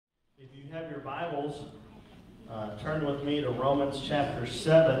If you have your Bibles, turn with me to Romans chapter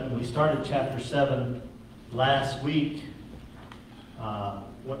 7. We started chapter 7 last week.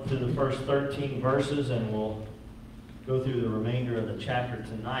 Went through the first 13 verses, and we'll go through the remainder of the chapter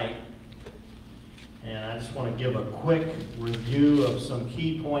tonight. And I just want to give a quick review of some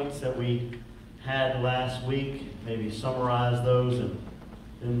key points that we had last week, maybe summarize those and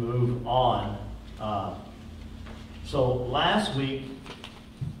then move on. So last week,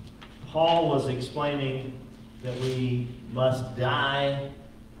 Paul was explaining that we must die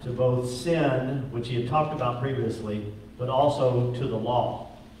to both sin, which he had talked about previously, but also to the law.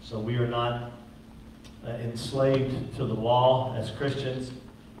 So we are not enslaved to the law as Christians.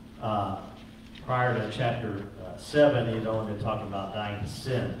 Prior to chapter 7, he had only been talking about dying to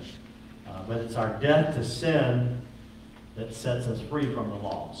sin. But it's our death to sin that sets us free from the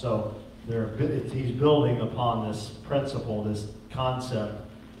law. So he's building upon this principle, this concept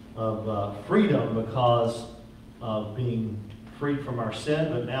of freedom because of being freed from our sin,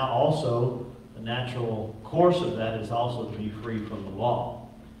 but now also the natural course of that is also to be free from the law.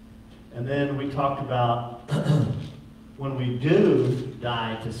 And then we talked about when we do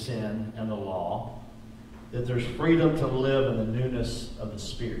die to sin and the law, that there's freedom to live in the newness of the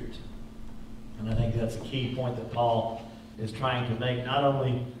Spirit. And I think that's a key point that Paul is trying to make, not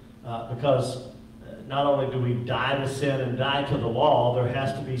only because not only do we die to sin and die to the law, there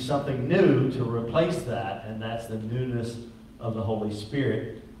has to be something new to replace that, and that's the newness of the Holy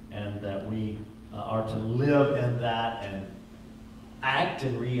Spirit, and that we are to live in that and act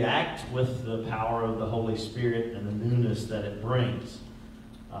and react with the power of the Holy Spirit and the newness that it brings.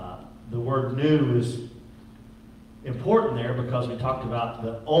 The word new is important there because we talked about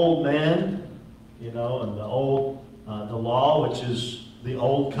the old man, and the law, which is the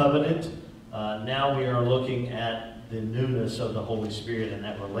old covenant. Now we are looking at the newness of the Holy Spirit and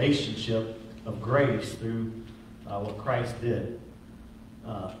that relationship of grace through what Christ did.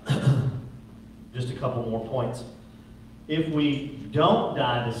 Just a couple more points. If we don't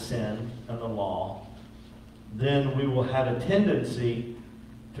die to sin and the law, then we will have a tendency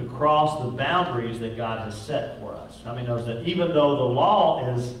to cross the boundaries that God has set for us. How many knows that even though the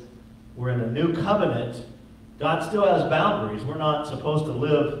law is, we're in a new covenant, God still has boundaries. We're not supposed to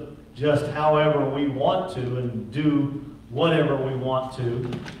live just however we want to and do whatever we want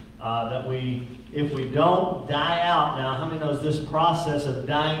to. If we don't die out, now how many knows this process of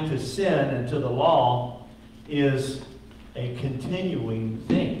dying to sin and to the law is a continuing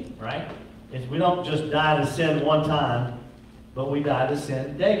thing, right? We don't just die to sin one time, but we die to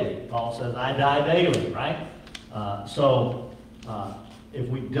sin daily. Paul says, I die daily, right? If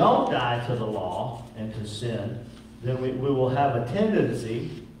we don't die to the law and to sin, then we will have a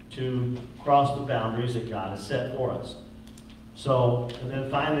tendency to cross the boundaries that God has set for us. And then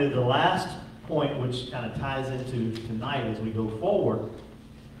finally, the last point, which kind of ties into tonight as we go forward,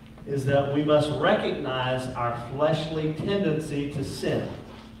 is that we must recognize our fleshly tendency to sin.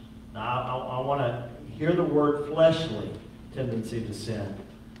 Now, I want to hear the word fleshly tendency to sin,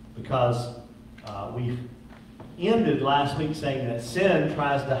 because we ended last week saying that sin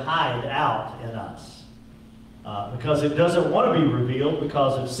tries to hide out in us. Because it doesn't want to be revealed,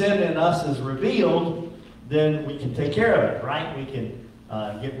 because if sin in us is revealed, then we can take care of it, right? We can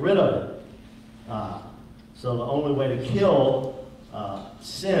get rid of it. So the only way to kill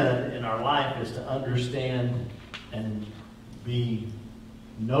sin in our life is to understand and be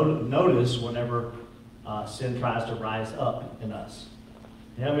notice whenever sin tries to rise up in us.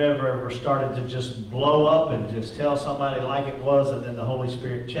 Have you ever started to just blow up and just tell somebody like it was, and then the Holy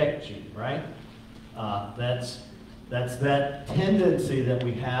Spirit checked you, right? That's that tendency that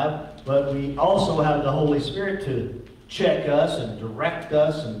we have, but we also have the Holy Spirit to check us and direct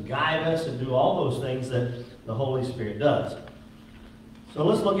us and guide us and do all those things that the Holy Spirit does. So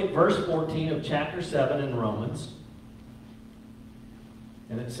let's look at verse 14 of chapter 7 in Romans.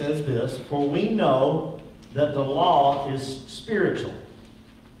 And it says this, "For we know that the law is spiritual."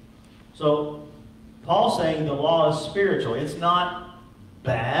 So Paul's saying the law is spiritual. It's not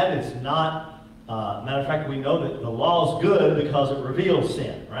bad. It's not, matter of fact, we know that the law is good because it reveals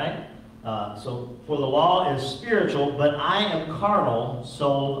sin, right? So for the law is spiritual, but I am carnal,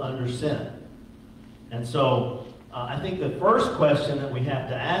 sold under sin. And so I think the first question that we have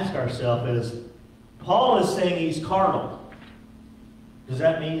to ask ourselves is, Paul is saying he's carnal. Does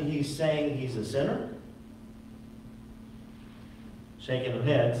that mean he's saying he's a sinner? Shaking their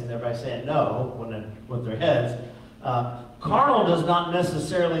heads, and everybody saying no with their heads. Carnal does not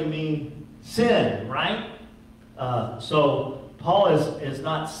necessarily mean sin, right? So Paul is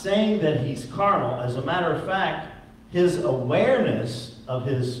not saying that he's carnal. As a matter of fact, his awareness of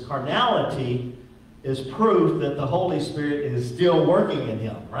his carnality is proof that the Holy Spirit is still working in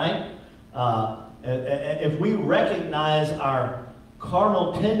him, right? If we recognize our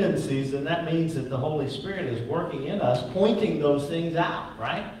carnal tendencies, then that means that the Holy Spirit is working in us, pointing those things out,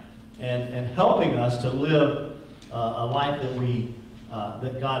 right? And helping us to live a life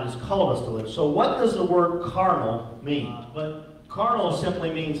that God has called us to live. So what does the word carnal mean? But carnal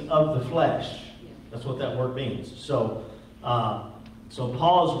simply means of the flesh. That's what that word means. So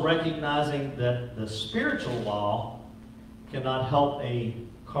Paul is recognizing that the spiritual law cannot help a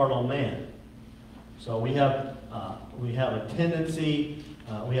carnal man. So we have a tendency,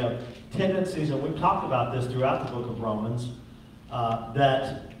 we have tendencies, and we've talked about this throughout the book of Romans,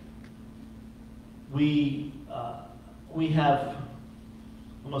 that we have,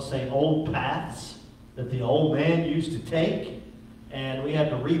 I'm going to say, old paths that the old man used to take, and we have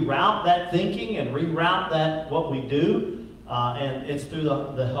to reroute that thinking and reroute that what we do, and it's through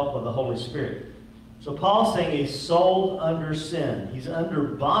the help of the Holy Spirit. So Paul's saying he's sold under sin. He's under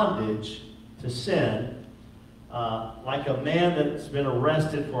bondage to sin, like a man that's been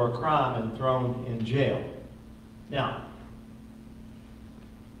arrested for a crime and thrown in jail. Now,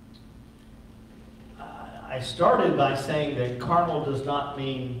 I started by saying that carnal does not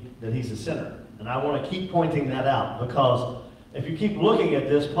mean that he's a sinner. And I want to keep pointing that out, because if you keep looking at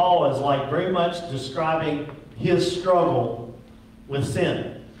this, Paul is like very much describing his struggle with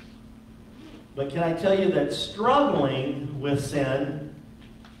sin. But can I tell you that struggling with sin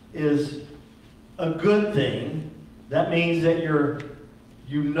is a good thing? That means that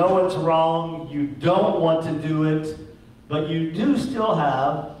you know it's wrong, you don't want to do it, but you do still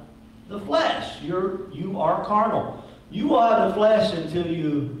have the flesh. You are carnal. You will have the flesh until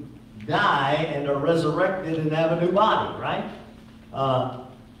you die and are resurrected and have a new body, right?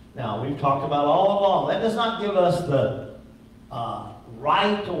 Now, we've talked about all along, that does not give us the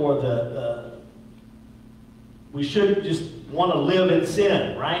right or we shouldn't just want to live in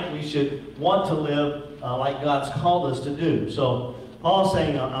sin, right? We should want to live like God's called us to do. So Paul's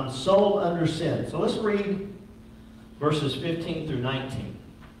saying, I'm sold under sin. So let's read verses 15 through 19.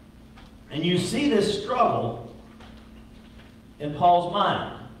 And you see this struggle in Paul's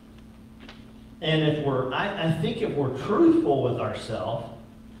mind. And I think if we're truthful with ourselves,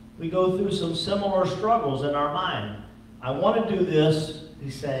 we go through some similar struggles in our mind. I want to do this,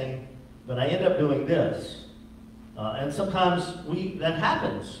 he's saying, but I end up doing this. And sometimes that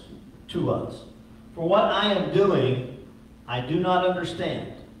happens to us. For what I am doing, I do not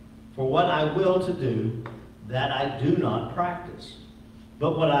understand. For what I will to do, that I do not practice.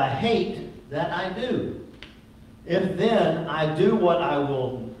 But what I hate, that I do. If then I do what I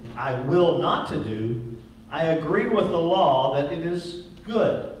will not to do, I agree with the law that it is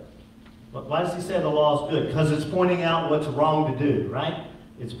good. But why does he say the law is good? Because it's pointing out what's wrong to do, right?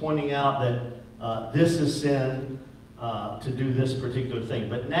 It's pointing out that this is sin to do this particular thing.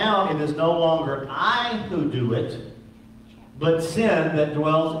 But now it is no longer I who do it, but sin that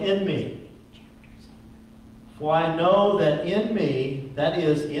dwells in me. For I know that in me, that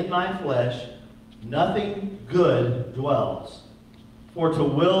is, in my flesh, nothing good dwells. For to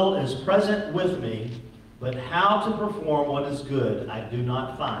will is present with me, but how to perform what is good I do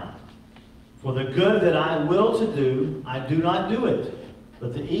not find. For the good that I will to do, I do not do it,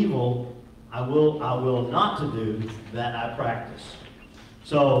 but the evil I will not to do, that I practice.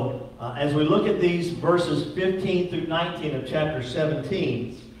 So, as we look at these verses 15 through 19 of chapter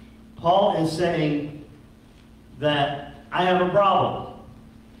 17, Paul is saying that I have a problem.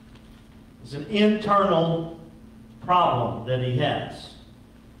 It's an internal problem that he has.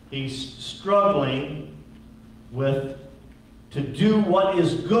 He's struggling to do what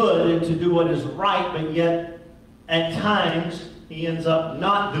is good and to do what is right, but yet at times he ends up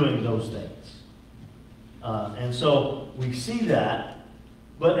not doing those things. And so we see that.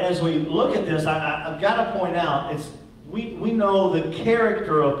 But as we look at this, I've got to point out, we know the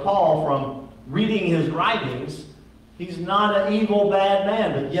character of Paul from reading his writings. He's not an evil, bad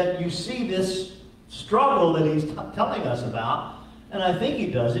man, but yet you see this struggle that he's telling us about. And I think he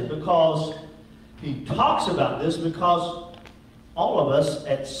does it because he talks about this because all of us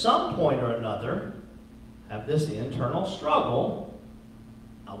at some point or another have this internal struggle.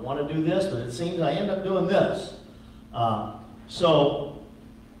 I want to do this, but it seems I end up doing this. So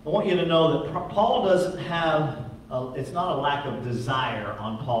I want you to know that Paul doesn't have, it's not a lack of desire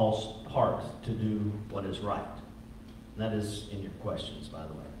on Paul's part to do what is right. That is in your questions, by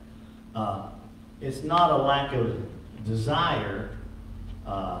the way. It's not a lack of desire.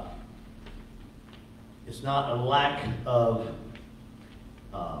 It's not a lack of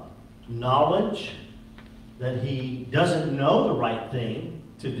knowledge. that he doesn't know the right thing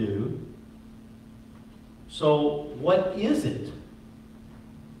to do. So what is it?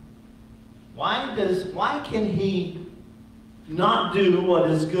 Why can he not do what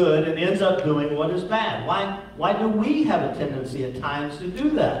is good and ends up doing what is bad? Why do we have a tendency at times to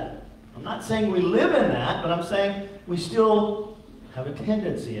do that? I'm not saying we live in that, but I'm saying we still have a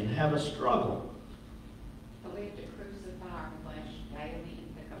tendency and have a struggle. But we have to crucify our flesh daily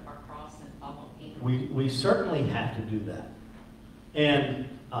and pick up our cross and follow him. We certainly have to do that. And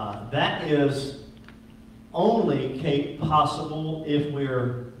that is only possible if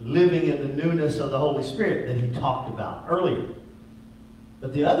we're living in the newness of the Holy Spirit that he talked about earlier.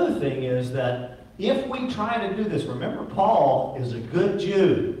 But the other thing is that if we try to do this, remember Paul is a good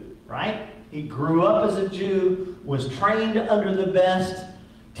Jew, right? He grew up as a Jew, was trained under the best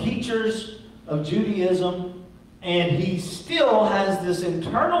teachers of Judaism, and he still has this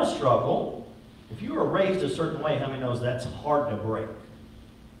internal struggle. If you were raised a certain way, how many knows that's hard to break,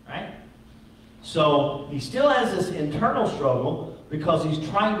 right? So he still has this internal struggle because he's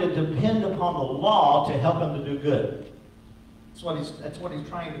trying to depend upon the law to help him to do good. That's what he's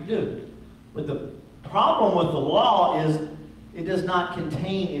trying to do. But the problem with the law is it does not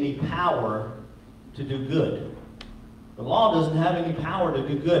contain any power to do good. The law doesn't have any power to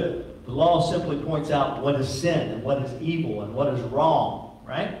do good. The law simply points out what is sin and what is evil and what is wrong,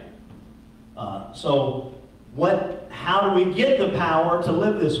 right? How do we get the power to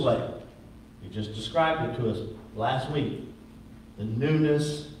live this way? You just described it to us last week. The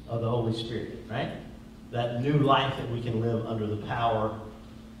newness of the Holy Spirit, right? That new life that we can live under the power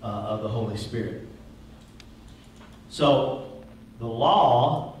of the Holy Spirit. So, the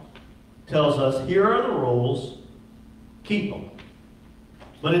law tells us, here are the rules, keep them.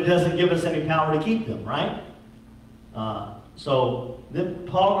 But it doesn't give us any power to keep them, right? So, then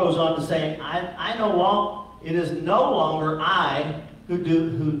Paul goes on to say, it is no longer I who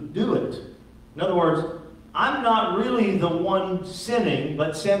do it. In other words, I'm not really the one sinning,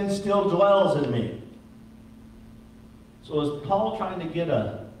 but sin still dwells in me. So is Paul trying to get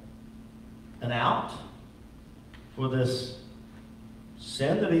an out for this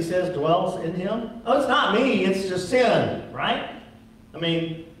sin that he says dwells in him? Oh, it's not me, it's just sin, right? I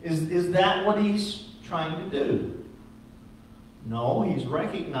mean, is that what he's trying to do? No, he's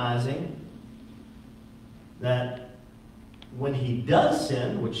recognizing that when he does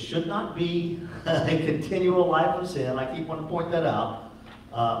sin, which should not be a continual life of sin, I keep wanting to point that out.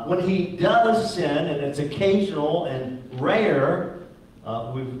 When he does sin, and it's occasional and rare,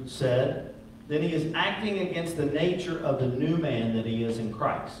 we've said, then he is acting against the nature of the new man that he is in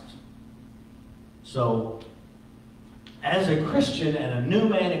Christ. So, as a Christian and a new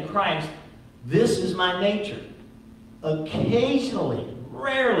man in Christ, this is my nature. Occasionally,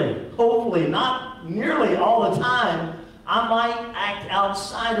 rarely, hopefully not nearly all the time, I might act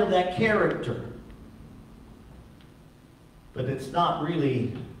outside of that character. But it's not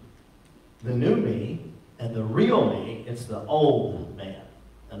really the new me and the real me. It's the old man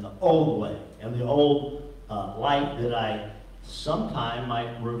and the old way and the old life that I sometime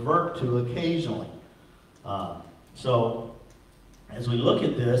might revert to occasionally. So as we look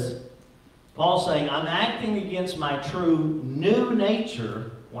at this, Paul's saying, I'm acting against my true new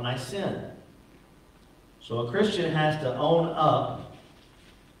nature when I sin. So a Christian has to own up.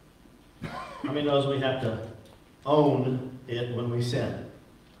 How many knows we have to own it when we sin?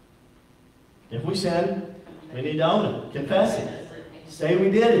 If we sin, we need to own it. Confess it. Say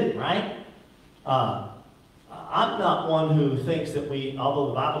we did it, right? I'm not one who thinks that although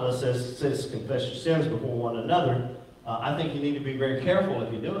the Bible says confess your sins before one another, I think you need to be very careful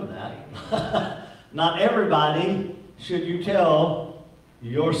if you're doing that. Not everybody should you tell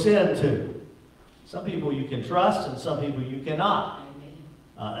your sin to. Some people you can trust and some people you cannot.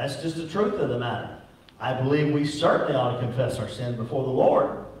 That's just the truth of the matter. I believe we certainly ought to confess our sin before the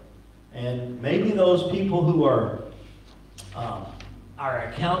Lord. And maybe those people who are our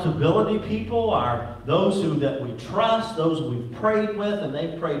accountability people, are those that we trust, those we've prayed with and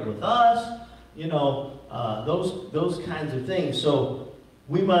they've prayed with us, those kinds of things. So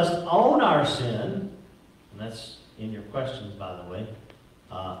we must own our sin, and that's in your questions, by the way.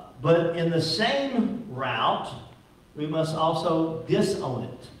 But in the same route, we must also disown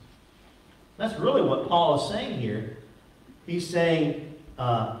it. That's really what Paul is saying here. He's saying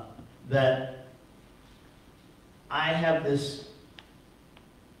that I have this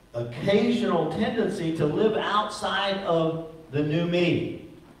occasional tendency to live outside of the new me.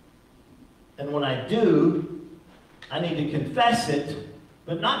 And when I do, I need to confess it,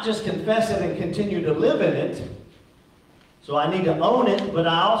 but not just confess it and continue to live in it. So I need to own it, but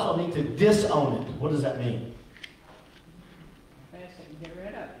I also need to disown it. What does that mean?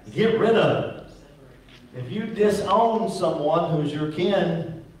 Get rid of it. If you disown someone who's your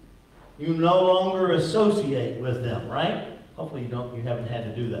kin, you no longer associate with them, right? Hopefully you haven't had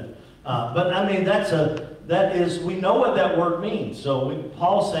to do that. But I mean, we know what that word means. So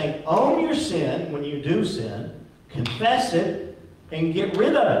Paul's saying, own your sin when you do sin, confess it, and get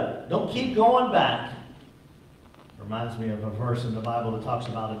rid of it. Don't keep going back. Reminds me of a verse in the Bible that talks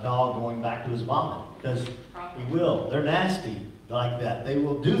about a dog going back to his vomit, because he will. They're nasty like that. They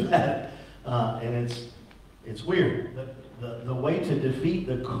will do that, and it's weird. The way to defeat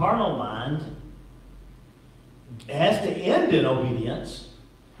the carnal mind has to end in obedience,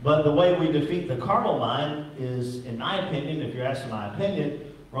 but the way we defeat the carnal mind is, in my opinion, if you're asking my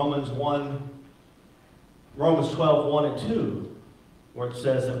opinion, Romans 12, 1 and 2, where it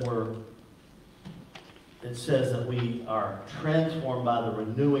says that we are transformed by the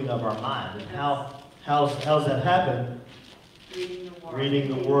renewing of our mind. And how's that happen? Reading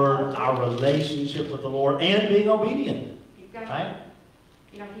the Word, our relationship with the Lord, and being obedient. Right?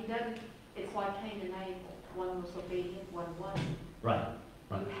 He doesn't, it's like Cain and Abel. One was obedient, one wasn't. Right.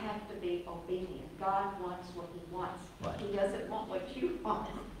 You have to be obedient. God wants what He wants. Right. He doesn't want what you want.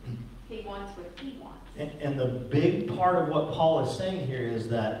 He wants what He wants. And the big part of what Paul is saying here is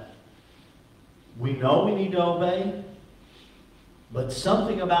that we know we need to obey, but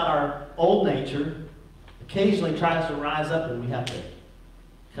something about our old nature occasionally tries to rise up, and we have to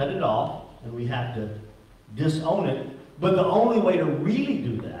cut it off, and we have to disown it. But the only way to really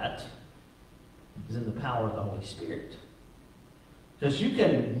do that is in the power of the Holy Spirit. Because you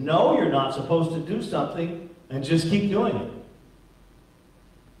can know you're not supposed to do something and just keep doing it.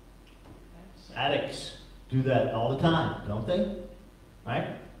 Addicts do that all the time, don't they? Right?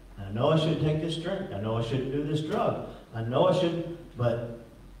 I know I shouldn't take this drink. I know I shouldn't do this drug. I know I shouldn't, but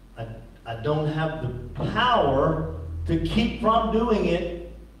I don't have the power to keep from doing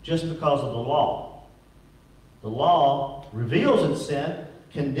it just because of the law. The law reveals its sin,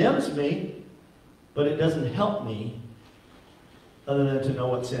 condemns me, but it doesn't help me other than to know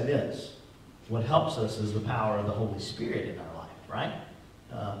what sin is. What helps us is the power of the Holy Spirit in our life, right?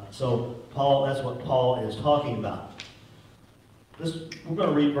 So that's what Paul is talking about. We're going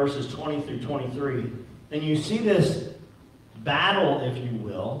to read verses 20 through 23. And you see this battle, if you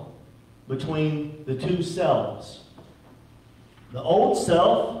will, between the two selves. The old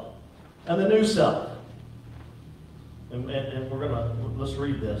self and the new self. And let's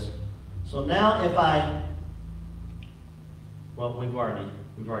read this. So now we've already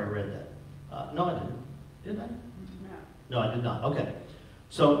read that. No, I didn't. Did I? No, I did not. Okay.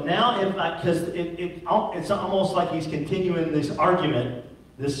 So now because it's almost like he's continuing this argument,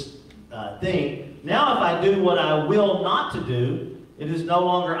 this thing. Now if I do what I will not to do, it is no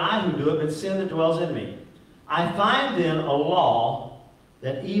longer I who do it, but sin that dwells in me. I find then a law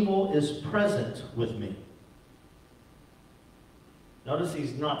that evil is present with me. Notice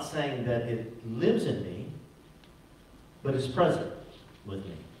he's not saying that it lives in me, but is present with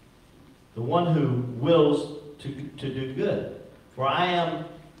me. The one who wills to do good. For I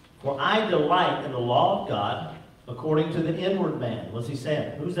delight in the law of God according to the inward man. What's he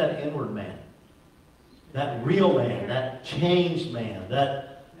saying? Who's that inward man? That real man, that changed man,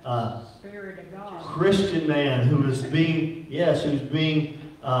 that Spirit of God. Christian man who is being,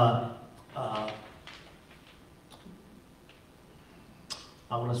 I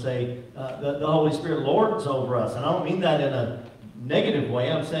want to say, the Holy Spirit lords over us. And I don't mean that in a negative way.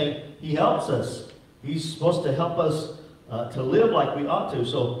 I'm saying He helps us. He's supposed to help us to live like we ought to.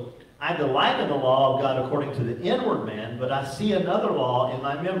 So I delight in the law of God according to the inward man, but I see another law in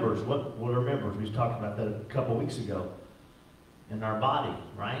my members. What are members? We talked about that a couple weeks ago. In our body,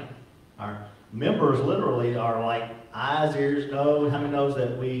 right? Our members literally are like eyes, ears, nose. How many knows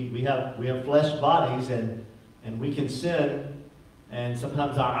that we have flesh bodies and we can sin, and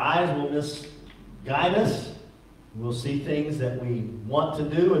sometimes our eyes will misguide us. We'll see things that we want to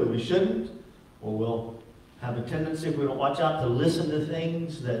do and we shouldn't, or we'll have a tendency, if we don't watch out, to listen to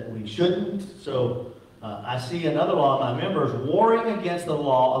things that we shouldn't. So I see another law in my members warring against the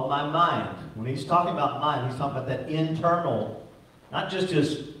law of my mind. When he's talking about mind, he's talking about that internal, not just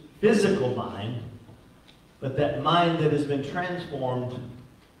his physical mind, but that mind that has been transformed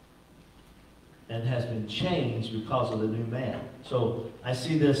and has been changed because of the new man. So I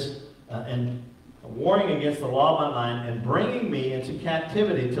see this and warring against the law of my mind and bringing me into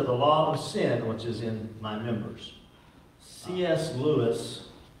captivity to the law of sin, which is in my members. C.S. Lewis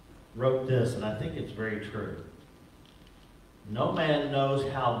wrote this, and I think it's very true. No man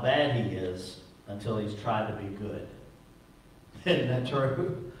knows how bad he is until he's tried to be good. Isn't that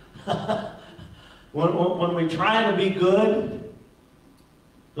true? When we try to be good,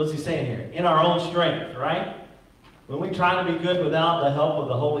 What's he saying here? In our own strength, right? When we try to be good without the help of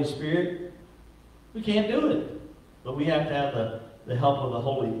the Holy Spirit, we can't do it. But we have to have the help of the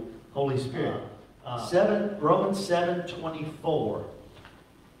Holy Spirit. Romans 7:24.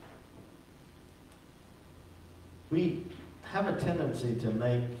 We have a tendency to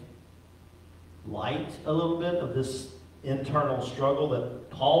make light a little bit of this internal struggle that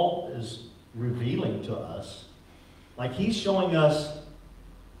Paul is revealing to us. Like he's showing us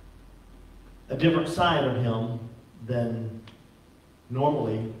a different side of him than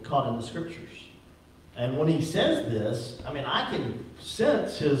normally caught in the Scriptures. And when he says this, I mean, I can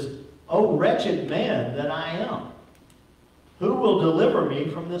sense his, "Oh, wretched man that I am, who will deliver me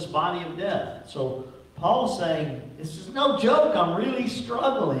from this body of death?" So Paul's saying, this is no joke. I'm really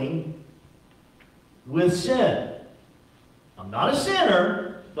struggling with sin. I'm not a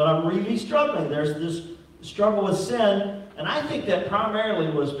sinner, but I'm really struggling. There's this struggle with sin, and I think that primarily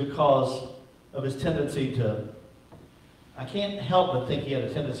was because of his tendency to, I can't help but think he had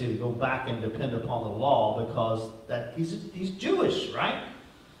a tendency to go back and depend upon the law because that he's Jewish, right?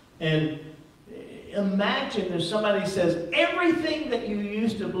 And imagine if somebody says, everything that you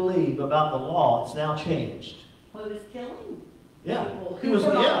used to believe about the law, it's now changed. Well, he was killing Yeah. people. He was,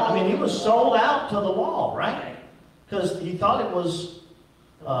 yeah, I mean, he was sold out to the law, right? Because he thought it was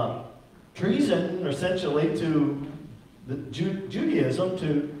treason, essentially, to the Judaism,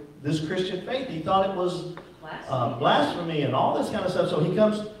 to this Christian faith. He thought it was blasphemy and all this kind of stuff. So he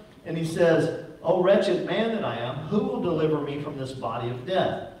comes and he says, "Oh, wretched man that I am, who will deliver me from this body of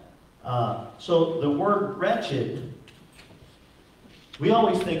death?" So the word wretched, we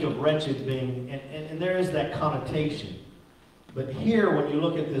always think of wretched being, and there is that connotation. But here, when you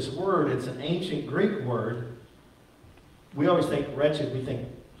look at this word, it's an ancient Greek word. We always think wretched, we think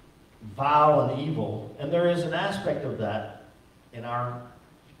vile and evil. And there is an aspect of that in our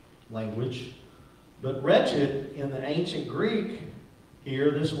language. But wretched, in the ancient Greek,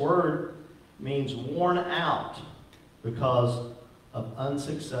 here, this word means worn out because of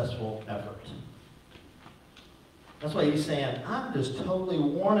unsuccessful effort. That's why he's saying, I'm just totally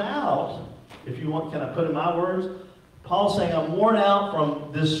worn out. If you want, can I put in my words? Paul's saying, I'm worn out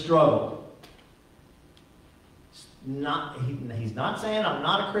from this struggle. He's not saying I'm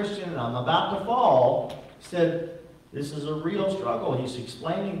not a Christian and I'm about to fall. He said, this is a real struggle. He's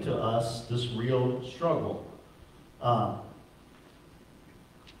explaining to us this real struggle.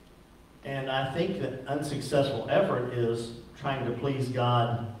 And I think that unsuccessful effort is trying to please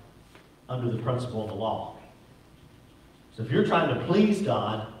God under the principle of the law. So if you're trying to please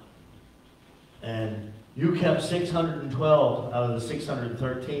God and you kept 612 out of the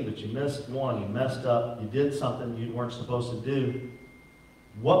 613, but you missed one, you messed up, you did something you weren't supposed to do,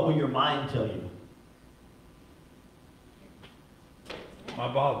 what will your mind tell you?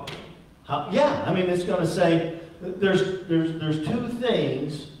 My bother. Yeah, I mean, it's going to say, there's two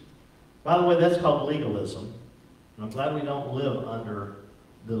things. By the way, that's called legalism. And I'm glad we don't live under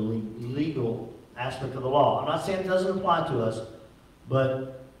the legal aspect of the law. I'm not saying it doesn't apply to us,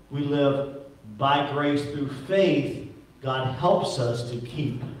 but we live by grace through faith. God helps us to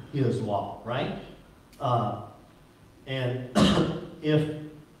keep His law, right? And if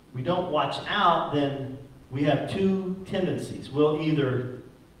we don't watch out, then we have two tendencies. We'll either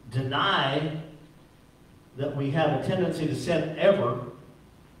deny that we have a tendency to sin ever,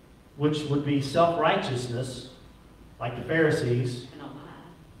 which would be self-righteousness, like the Pharisees.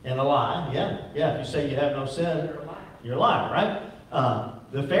 And a lie, yeah. Yeah, if you say you have no sin, you're a liar,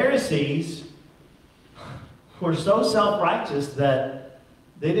 right? The Pharisees were so self-righteous that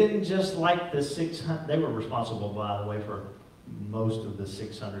they didn't just like the 600, they were responsible, by the way, for most of the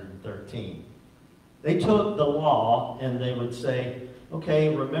 613. They took the law and they would say,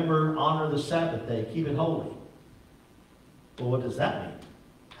 okay, remember, honor the Sabbath day, keep it holy. Well, what does that mean?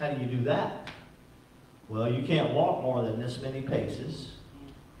 How do you do that? Well, you can't walk more than this many paces.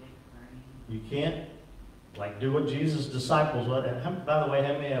 You can't, do what Jesus' disciples would. And by the way,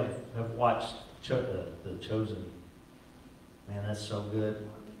 how many have watched The Chosen? Man, that's so good.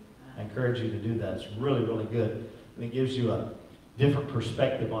 I encourage you to do that. It's really, really good. And it gives you a different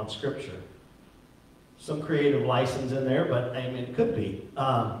perspective on Scripture. Some creative license in there, but I mean, it could be.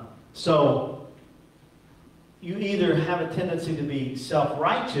 So, you either have a tendency to be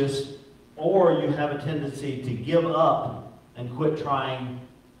self-righteous, or you have a tendency to give up and quit trying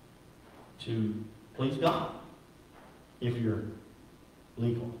to please God if you're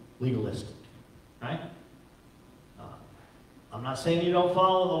legalistic, right? I'm not saying you don't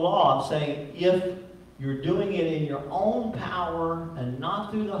follow the law. I'm saying if you're doing it in your own power and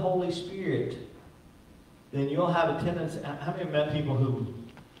not through the Holy Spirit, then you'll have a tendency. How many have met people who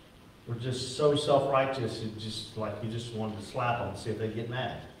were just so self-righteous, it just like you just wanted to slap them and see if they get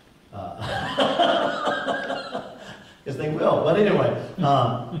mad. Because they will. But anyway,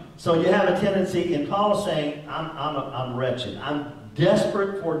 so you have a tendency, and Paul's saying, I'm wretched. I'm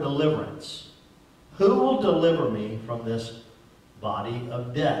desperate for deliverance. Who will deliver me from this body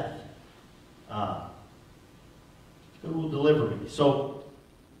of death? Who will deliver me? So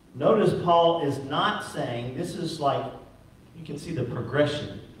notice Paul is not saying, this is like, you can see the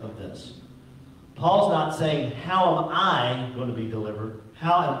progression of this. Paul's not saying, how am I going to be delivered?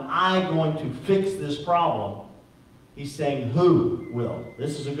 How am I going to fix this problem? He's saying, who will?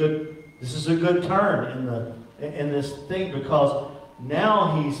 This is a good turn in this thing, because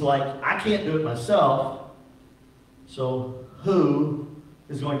now he's like, I can't do it myself. So who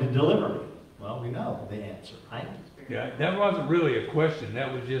is going to deliver me? Well, we know the answer, right? Yeah, that wasn't really a question.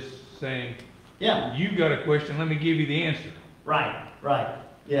 That was just saying, Yeah. you got a question, let me give you the answer. Right.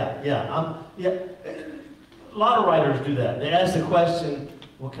 Yeah. A lot of writers do that. They ask the question,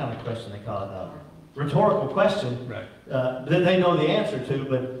 what kind of question they call it? Rhetorical question. Right. That they know the answer to,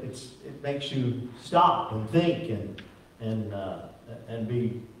 but it makes you stop and think and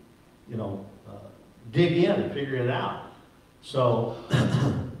be, dig in and figure it out. So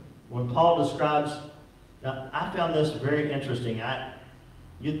when Paul describes, now I found this very interesting.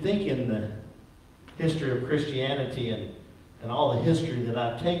 You'd think in the history of Christianity and all the history that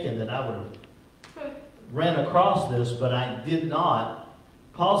I've taken that I would have ran across this, but I did not.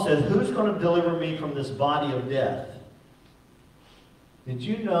 Paul says, who's going to deliver me from this body of death? Did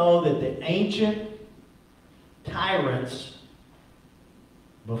you know that the ancient tyrants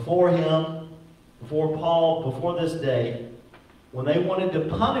before him, before Paul, before this day, when they wanted to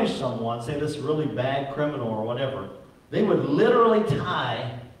punish someone, say this really bad criminal or whatever, they would literally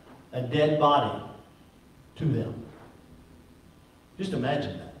tie a dead body to them. Just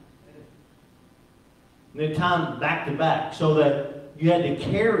imagine that. And they tie them back to back so that you had to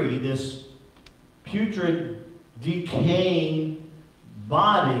carry this putrid, decaying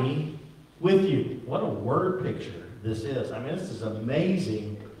body with you. What a word picture this is. I mean, this is an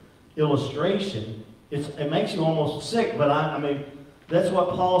amazing illustration. It makes you almost sick, but I mean, that's what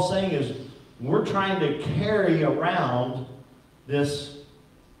Paul's saying is we're trying to carry around this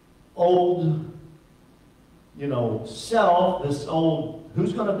old, self, this old,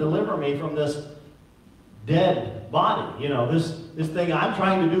 who's going to deliver me from this dead body? This thing I'm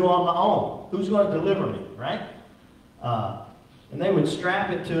trying to do on my own. Who's going to deliver me, right? And they would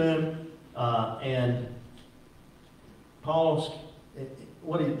strap it to him, and Paul's,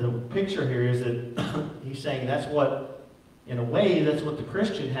 the picture here is that he's saying in a way, that's what the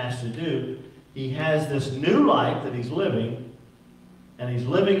Christian has to do. He has this new life that he's living, and he's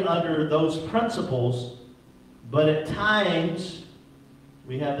living under those principles, but at times,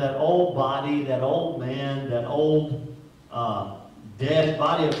 we have that old body, that old man, that old dead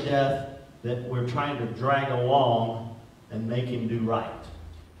body of death that we're trying to drag along and make him do right.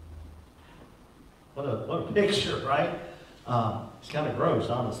 What a picture, right? It's kind of gross,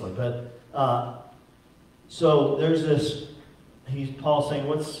 honestly. But so there's this. Paul saying,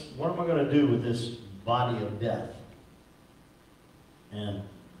 what am I going to do with this body of death and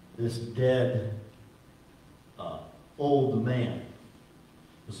this dead old man?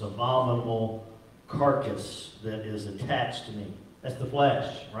 This abominable carcass that is attached to me. That's the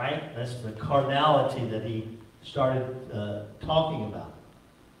flesh, right? That's the carnality that he started talking about.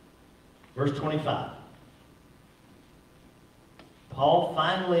 Verse 25. Paul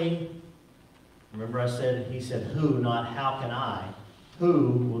finally, remember he said who, not how can I.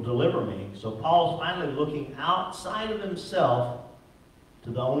 Who will deliver me? So Paul's finally looking outside of himself to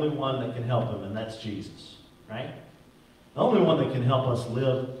the only one that can help him, and that's Jesus, right? The only one that can help us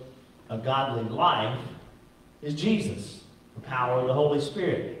live a godly life is Jesus, the power of the Holy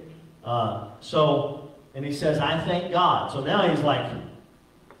Spirit. And he says, I thank God. So now he's like,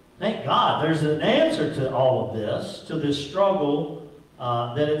 thank God. There's an answer to all of this, to this struggle,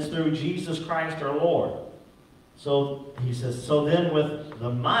 that it's through Jesus Christ our Lord. So he says, so then with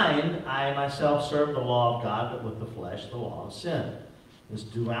the mind, I myself serve the law of God, but with the flesh, the law of sin. This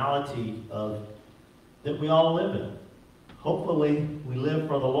duality that we all live in. Hopefully, we live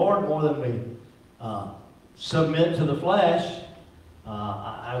for the Lord more than we submit to the flesh.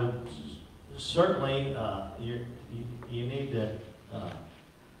 I would certainly, you need to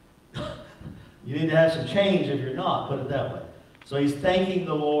have some change if you're not, put it that way. So he's thanking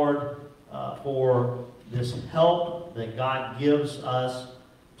the Lord for this help that God gives us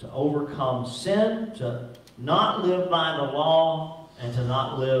to overcome sin, to not live by the law, and to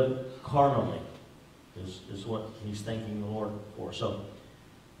not live carnally. Is what he's thanking the Lord for. So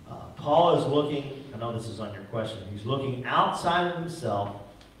Paul Paul is looking, I know this is on your question, he's looking outside of himself.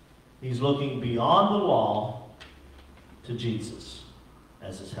 He's looking beyond the law to Jesus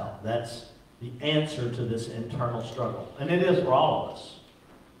as his help. That's the answer to this internal struggle. And it is for all of us.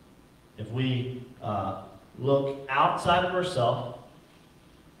 If we look outside of ourselves,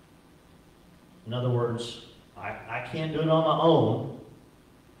 in other words, I can't do it on my own,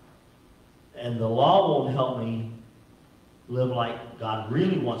 and the law won't help me live like God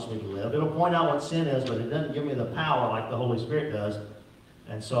really wants me to live. It'll point out what sin is, but it doesn't give me the power like the Holy Spirit does.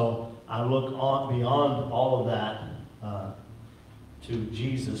 And so I look on beyond all of that to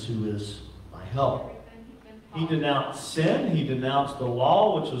Jesus, who is my help. He denounced sin. He denounced the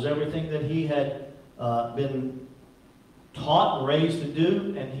law, which was everything that he had been taught and raised to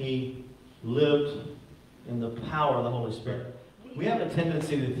do, and he lived in the power of the Holy Spirit. We have a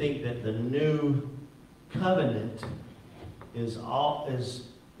tendency to think that the new covenant is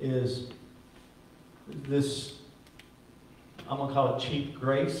this, I'm going to call it cheap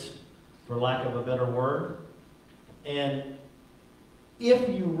grace, for lack of a better word. And if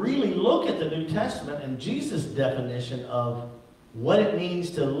you really look at the New Testament and Jesus' definition of what it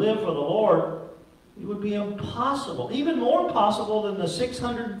means to live for the Lord, it would be impossible, even more impossible than the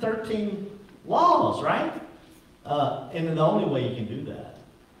 613 laws, right? And the only way you can do that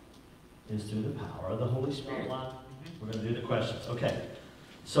is through the power of the Holy Spirit. We're going to do the questions. Okay.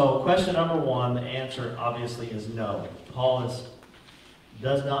 So question number one, the answer obviously is no. Paul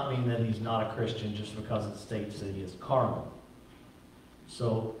does not mean that he's not a Christian just because it states that he is carnal.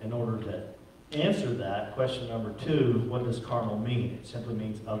 So in order to answer that, question number two, what does carnal mean? It simply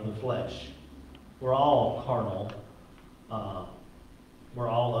means of the flesh. We're all carnal. We're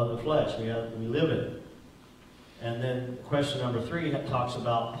all of the flesh. We live in it. And then question number three talks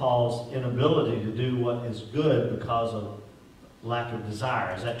about Paul's inability to do what is good because of lack of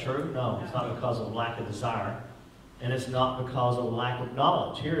desire. Is that true? No, it's not because of lack of desire. And it's not because of lack of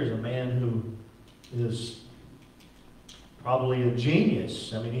knowledge. Here is a man who is probably a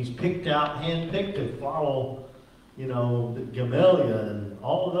genius. I mean, he's handpicked to follow, Gamaliel and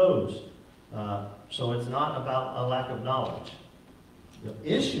all of those. So it's not about a lack of knowledge. The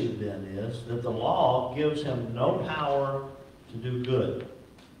issue then is that the law gives him no power to do good.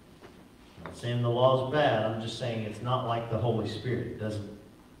 I'm not saying the law is bad. I'm just saying it's not like the Holy Spirit. It doesn't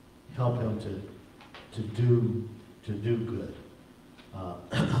help him to do good.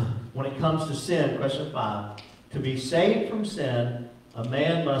 When it comes to sin, question 5, to be saved from sin, a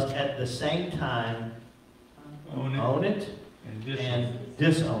man must at the same time own it and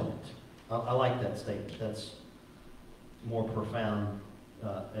disown it. I like that statement. That's more profound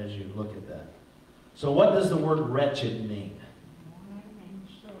as you look at that. So what does the word wretched mean?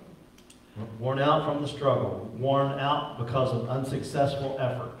 Worn out from the struggle. Worn out because of unsuccessful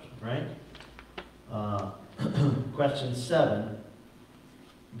effort, right? Question 7.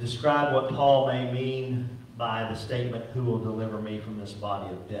 Describe what Paul may mean by the statement, who will deliver me from this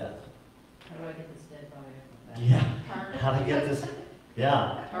body of death? How do I get this dead body up? Yeah. How to get this?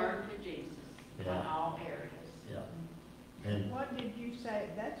 Yeah. Turn to Jesus in all areas. Yeah. And What did you say?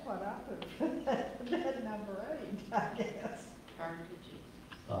 That's what I put, that number 8, I guess. Turn to Jesus.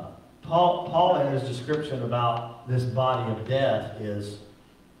 Paul in his description about this body of death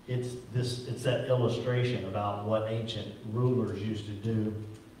it's that illustration about what ancient rulers used to do,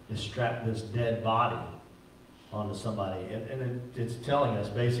 is strap this dead body onto somebody. And it's telling us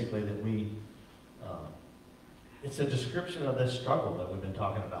basically that it's a description of this struggle that we've been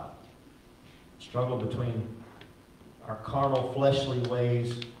talking about. Struggle between our carnal, fleshly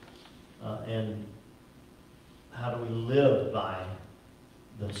ways and how do we live by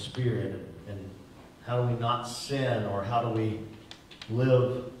the Spirit, and how do we not sin, or how do we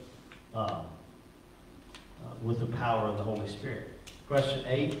live with the power of the Holy Spirit. Question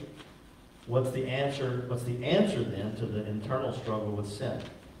 8, what's the answer then to the internal struggle with sin?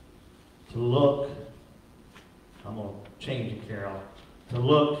 To look, I'm going to change it, Carol, to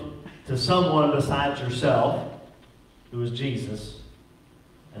look to someone besides yourself, who is Jesus,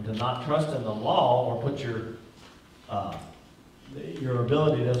 and to not trust in the law or put your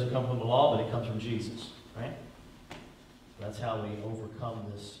ability doesn't come from the law, but it comes from Jesus, right? That's how we overcome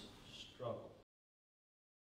this